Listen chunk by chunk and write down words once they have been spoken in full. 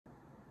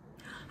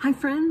Hi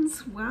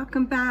friends,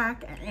 welcome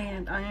back,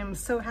 and I am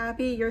so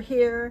happy you're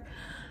here.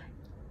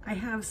 I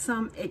have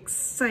some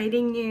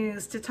exciting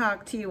news to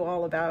talk to you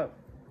all about.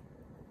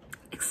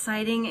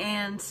 Exciting,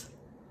 and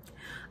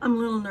I'm a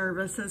little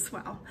nervous as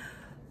well.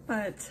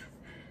 But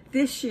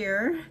this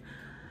year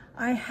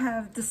I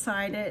have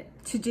decided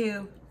to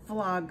do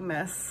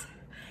Vlogmas,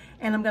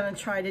 and I'm going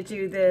to try to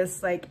do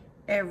this like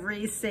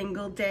every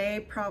single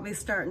day, probably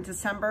starting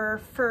December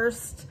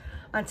 1st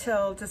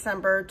until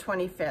December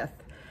 25th.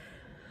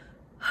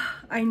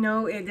 I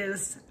know it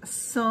is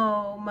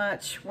so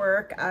much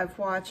work. I've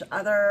watched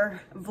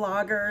other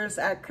vloggers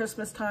at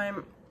Christmas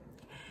time,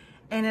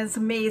 and it's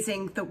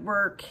amazing the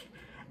work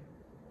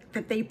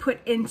that they put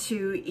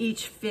into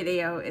each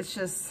video. It's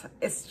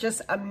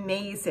just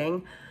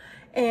amazing.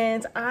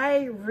 And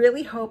I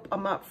really hope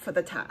I'm up for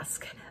the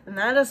task. And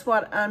that is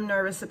what I'm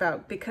nervous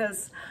about,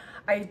 because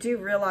I do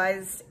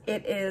realize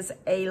it is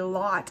a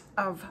lot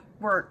of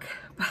work,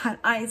 but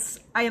I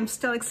am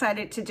still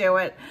excited to do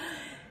it.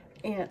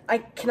 And I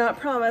cannot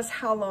promise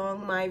how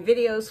long my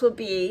videos will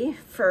be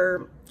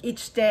for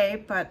each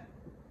day, but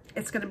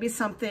it's going to be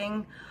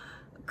something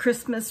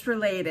Christmas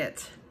related.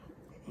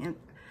 And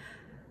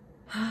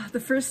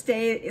the first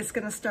day is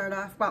going to start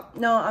off, well,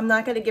 no, I'm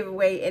not going to give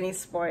away any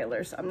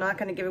spoilers.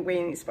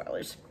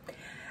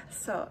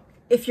 So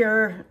if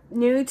you're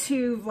new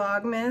to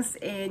Vlogmas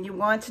and you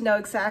want to know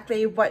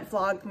exactly what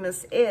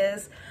Vlogmas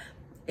is,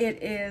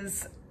 it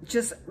is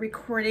just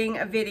recording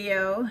a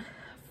video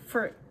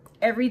for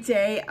every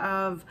day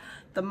of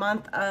the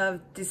month of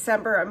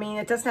December. I mean,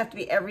 it doesn't have to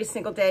be every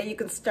single day. You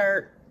can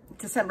start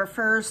December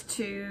 1st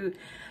to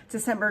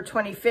December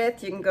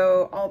 25th. You can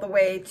go all the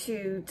way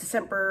to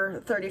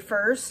December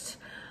 31st.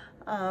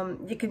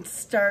 You can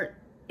start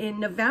in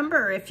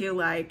November if you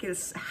like,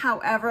 is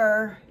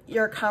however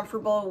you're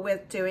comfortable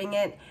with doing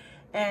it,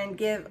 and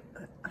give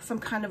some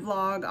kind of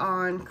vlog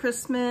on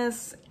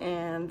Christmas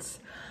and,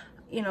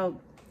 you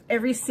know,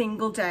 every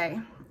single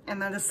day.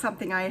 And that is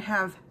something I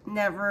have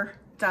never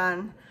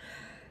done.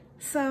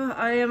 So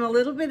I am a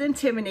little bit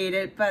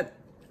intimidated, but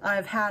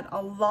I've had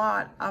a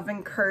lot of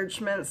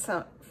encouragement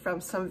from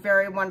some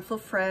very wonderful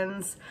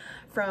friends,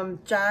 from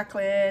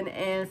Jacqueline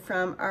and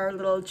from our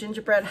little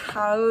gingerbread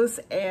house,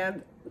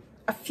 and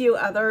a few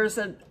others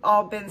have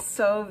all been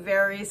so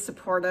very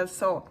supportive.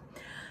 So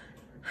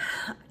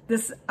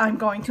I'm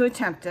going to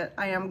attempt it.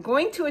 I am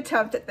going to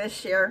attempt it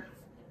this year.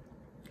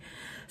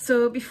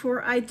 So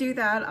before I do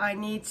that, I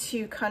need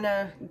to kind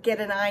of get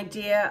an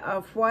idea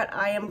of what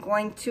I am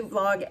going to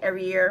vlog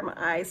every year. My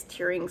eyes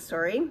tearing,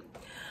 sorry.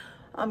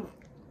 I'm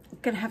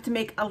gonna have to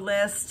make a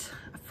list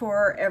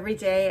for every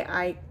day.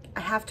 I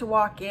have to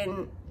walk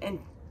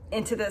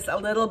into this a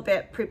little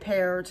bit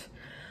prepared.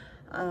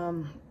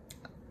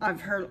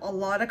 I've heard a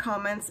lot of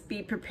comments,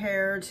 be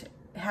prepared,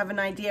 have an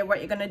idea what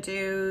you're gonna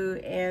do,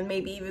 and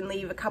maybe even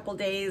leave a couple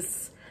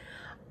days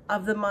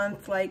of the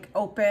month like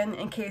open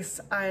in case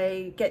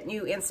I get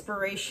new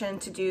inspiration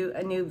to do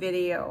a new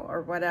video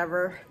or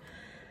whatever.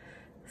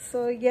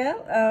 So yeah,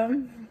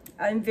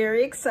 I'm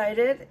very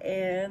excited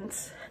and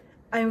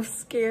I'm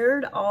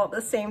scared all at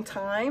the same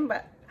time,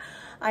 but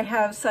I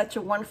have such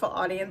a wonderful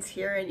audience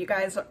here, and you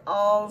guys are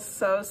all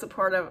so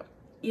supportive.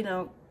 You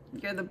know,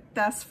 you're the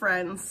best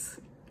friends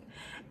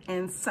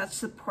and such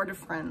supportive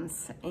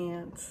friends,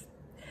 and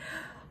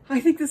I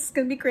think this is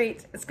going to be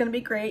great. It's going to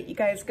be great. You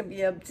guys are going to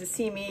be able to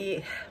see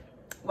me,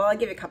 well, I'll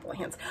give you a couple of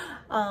hints,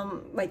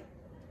 like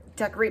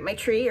decorate my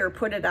tree or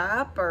put it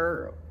up,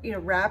 or, you know,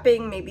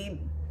 wrapping, maybe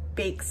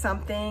bake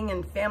something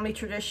and family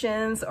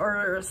traditions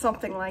or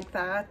something like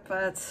that.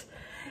 But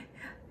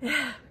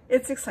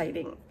it's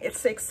exciting.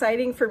 It's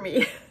exciting for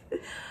me.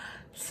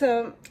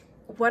 So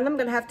what I'm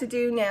going to have to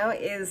do now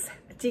is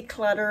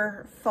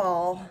declutter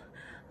fall.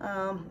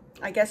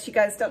 I guess you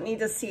guys don't need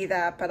to see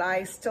that, but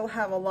I still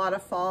have a lot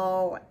of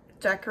fall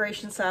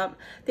decorations up.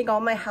 I think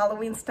all my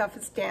Halloween stuff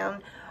is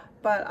down,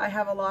 but I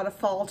have a lot of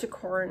fall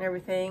decor and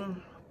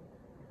everything.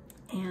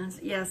 And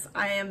yes,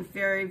 I am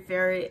very,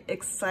 very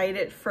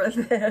excited for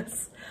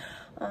this.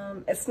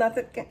 It's not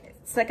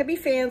gonna be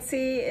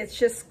fancy. It's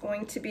just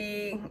going to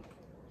be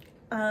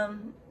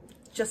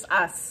just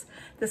us.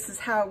 This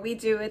is how we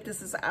do it.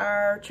 This is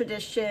our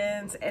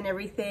traditions and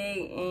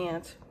everything,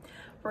 and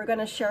we're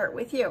gonna share it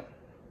with you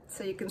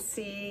so you can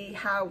see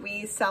how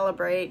we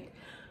celebrate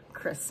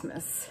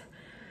Christmas.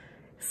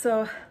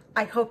 So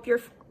I hope you're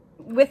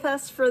with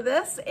us for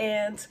this,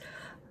 and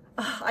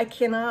I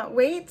cannot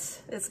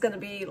wait. It's going to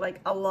be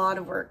like a lot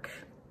of work,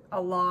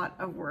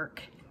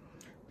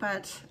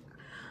 but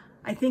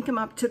I think I'm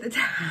up to the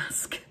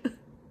task.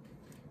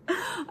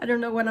 I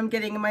don't know what I'm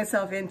getting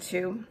myself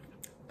into,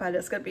 but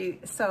it's going to be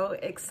so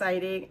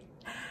exciting.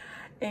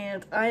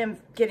 And I am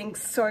getting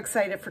so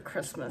excited for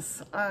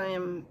Christmas. I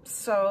am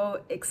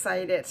so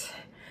excited.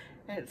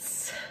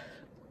 It's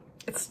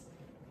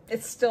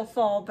still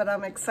fall, but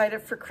I'm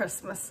excited for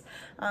Christmas.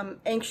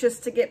 I'm anxious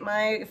to get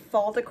my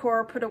fall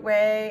decor put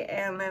away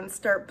and then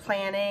start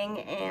planning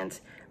and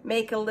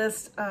make a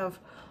list of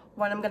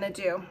what I'm gonna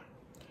do.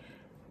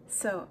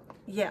 So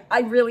yeah,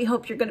 I really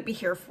hope you're gonna be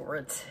here for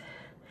it.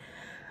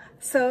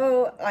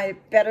 So I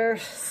better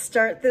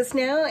start this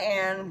now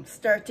and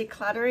start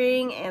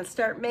decluttering and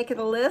start making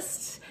a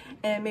list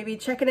and maybe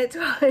checking it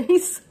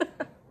twice.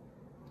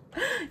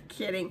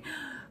 Kidding.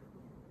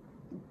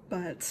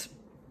 But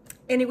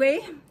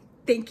anyway,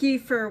 thank you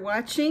for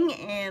watching,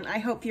 and I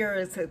hope you're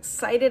as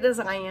excited as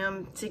I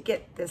am to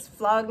get this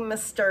Vlogmas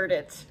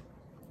started.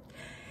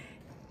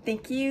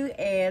 Thank you,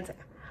 and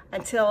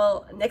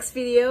until next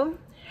video,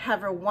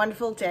 have a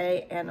wonderful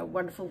day and a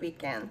wonderful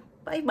weekend.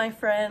 Bye, my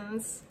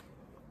friends.